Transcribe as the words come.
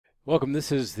Welcome.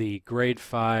 This is the grade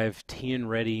 5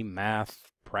 TNReady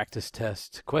math practice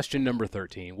test. Question number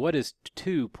 13. What is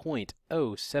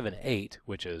 2.078,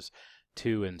 which is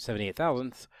 2 and 78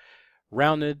 thousandths,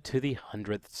 rounded to the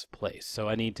hundredths place? So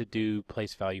I need to do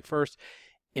place value first.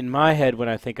 In my head, when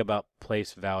I think about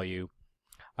place value,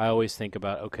 I always think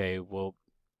about, okay, well,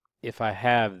 if I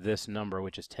have this number,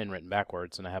 which is 10 written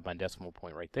backwards, and I have my decimal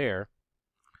point right there,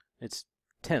 it's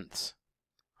tenths.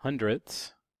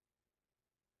 Hundredths,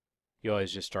 you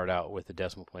always just start out with the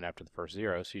decimal point after the first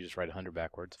zero, so you just write 100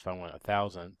 backwards. If I want a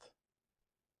thousandth,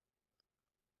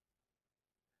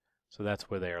 so that's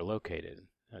where they are located.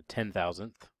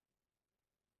 10,000th,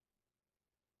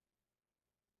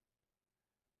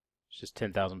 it's just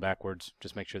 10,000 backwards.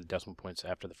 Just make sure the decimal point's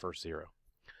after the first zero.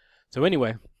 So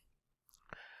anyway,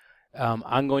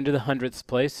 I'm going to the hundredths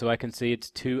place, so I can see it's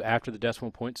 2 after the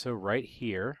decimal point, so right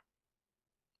here.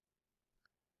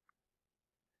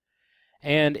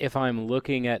 And if I'm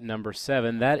looking at number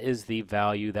 7, that is the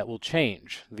value that will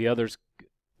change. The others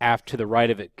to the right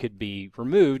of it could be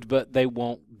removed, but they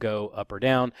won't go up or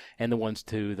down, and the ones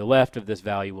to the left of this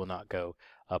value will not go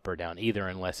up or down either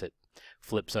unless it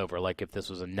flips over. Like if this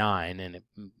was a 9 and it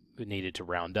needed to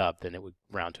round up, then it would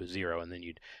round to a 0, and then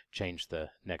you'd change the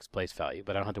next place value.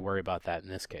 But I don't have to worry about that in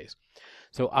this case.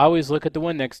 So I always look at the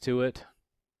one next to it.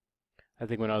 I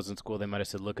think when I was in school, they might have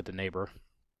said look at the neighbor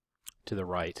to the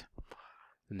right.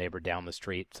 The neighbor down the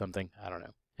street, something, I don't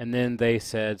know. And then they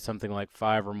said something like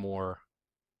 5 or more,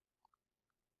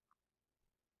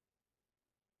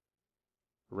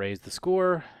 raise the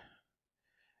score,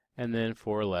 and then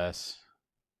 4 or less,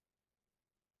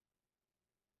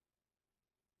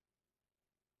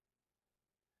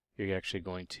 you're actually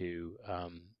going to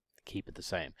keep it the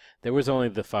same. There was only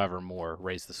the 5 or more,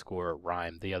 raise the score,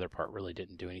 rhyme. The other part really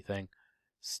didn't do anything.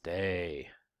 Stay.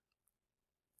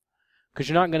 Because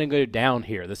you're not going to go down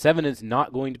here. The 7 is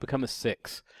not going to become a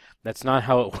 6. That's not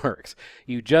how it works.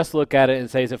 You just look at it and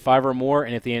say, is it 5 or more?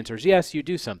 And if the answer is yes, you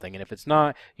do something. And if it's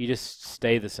not, you just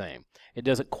stay the same. It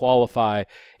doesn't qualify.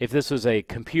 If this was a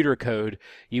computer code,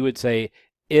 you would say,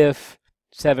 if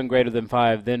 7 greater than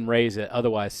 5, then raise it,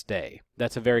 otherwise stay.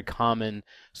 That's a very common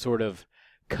sort of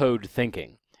code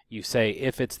thinking. You say,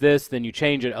 if it's this, then you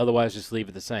change it, otherwise just leave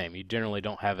it the same. You generally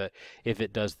don't have it, if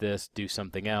it does this, do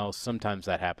something else. Sometimes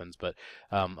that happens, but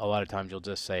a lot of times you'll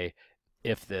just say,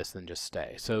 if this, then just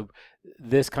stay. So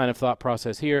this kind of thought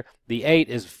process here, the 8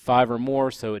 is 5 or more,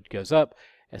 so it goes up,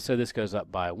 and so this goes up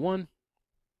by 1,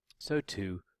 so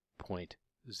 2.08.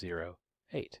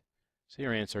 So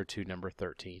your answer to number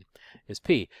 13 is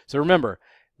P. So remember,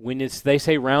 when they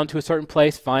say round to a certain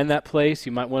place, find that place.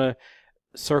 You might want to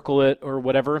circle it or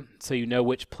whatever so you know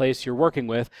which place you're working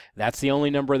with. That's the only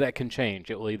number that can change.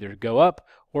 It will either go up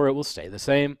or it will stay the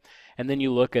same. And then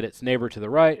you look at its neighbor to the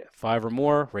right, 5 or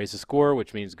more, raise the score,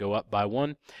 which means go up by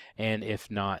 1, and if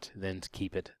not, then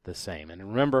keep it the same. And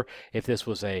remember, if it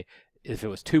was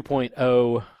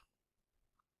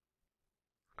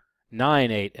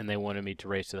 2.098 and they wanted me to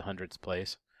raise to the hundredths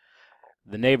place,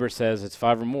 the neighbor says it's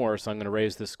 5 or more, so I'm going to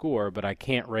raise the score, but I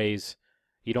can't raise,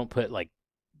 you don't put like,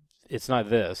 it's not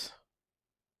this.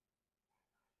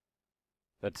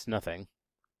 That's nothing.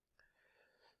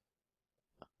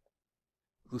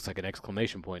 Looks like an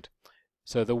exclamation point.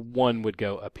 So the 1 would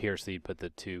go up here, so you'd put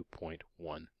the 2.10.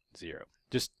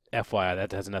 Just FYI,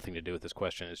 that has nothing to do with this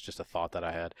question. It's just a thought that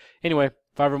I had. Anyway,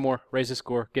 5 or more, raise the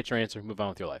score, get your answer, move on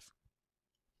with your life.